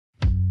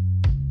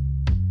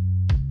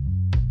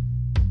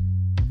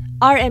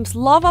RM's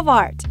love of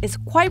art is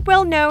quite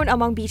well known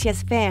among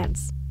BTS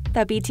fans.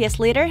 The BTS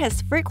leader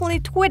has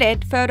frequently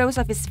tweeted photos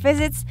of his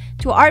visits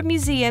to art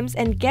museums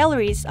and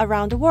galleries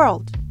around the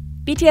world.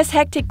 BTS'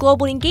 hectic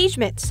global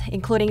engagements,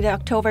 including the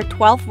October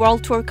 12th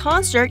World Tour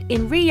concert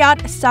in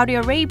Riyadh, Saudi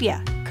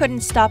Arabia,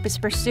 couldn't stop his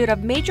pursuit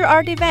of major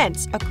art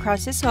events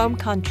across his home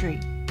country.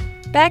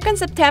 Back on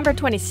September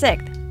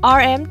 26th,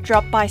 RM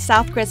dropped by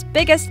South Korea's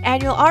biggest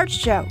annual art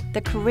show,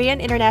 the Korean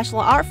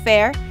International Art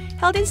Fair,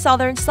 held in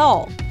southern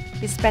Seoul.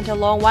 He spent a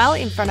long while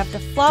in front of the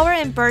flower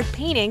and bird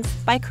paintings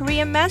by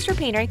Korean master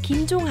painter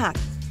Kim Jong-hak.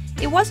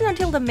 It wasn't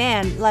until the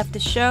man left the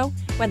show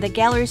when the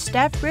gallery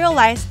staff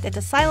realized that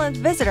the silent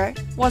visitor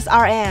was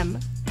RM.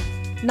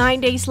 9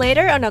 days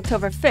later, on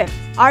October 5th,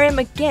 RM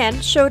again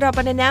showed up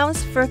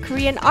unannounced for a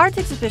Korean art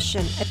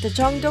exhibition at the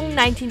Jeongdong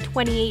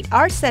 1928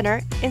 Art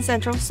Center in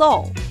central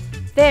Seoul.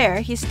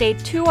 There, he stayed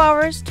 2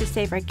 hours to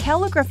savor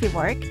calligraphy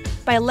work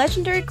by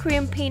legendary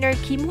Korean painter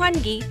Kim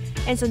Hwan-gi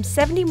and some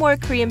 70 more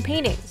Korean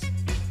paintings.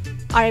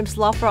 RM's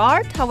love for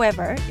art,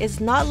 however,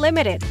 is not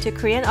limited to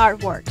Korean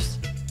artworks.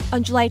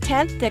 On July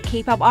 10th, the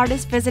K-pop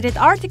artist visited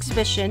art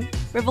exhibition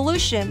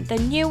Revolution, The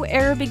New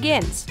Era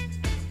Begins.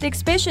 The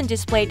exhibition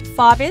displayed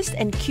Fauvist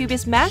and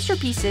Cubist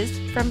masterpieces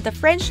from the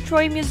French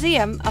Troy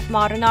Museum of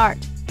Modern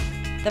Art.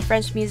 The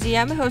French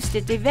Museum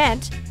hosted the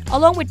event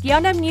along with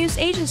Yeonnam News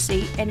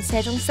Agency and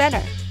Sejong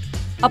Center.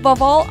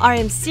 Above all,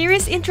 RM's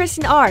serious interest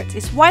in art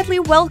is widely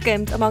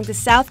welcomed among the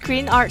South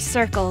Korean art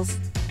circles.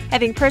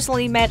 Having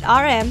personally met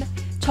RM,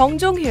 Jung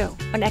Jong-hyo,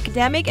 an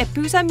academic at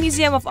Busan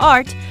Museum of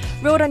Art,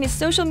 wrote on his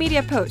social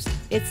media post,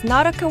 "It's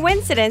not a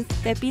coincidence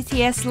that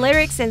BTS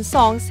lyrics and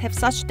songs have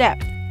such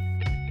depth.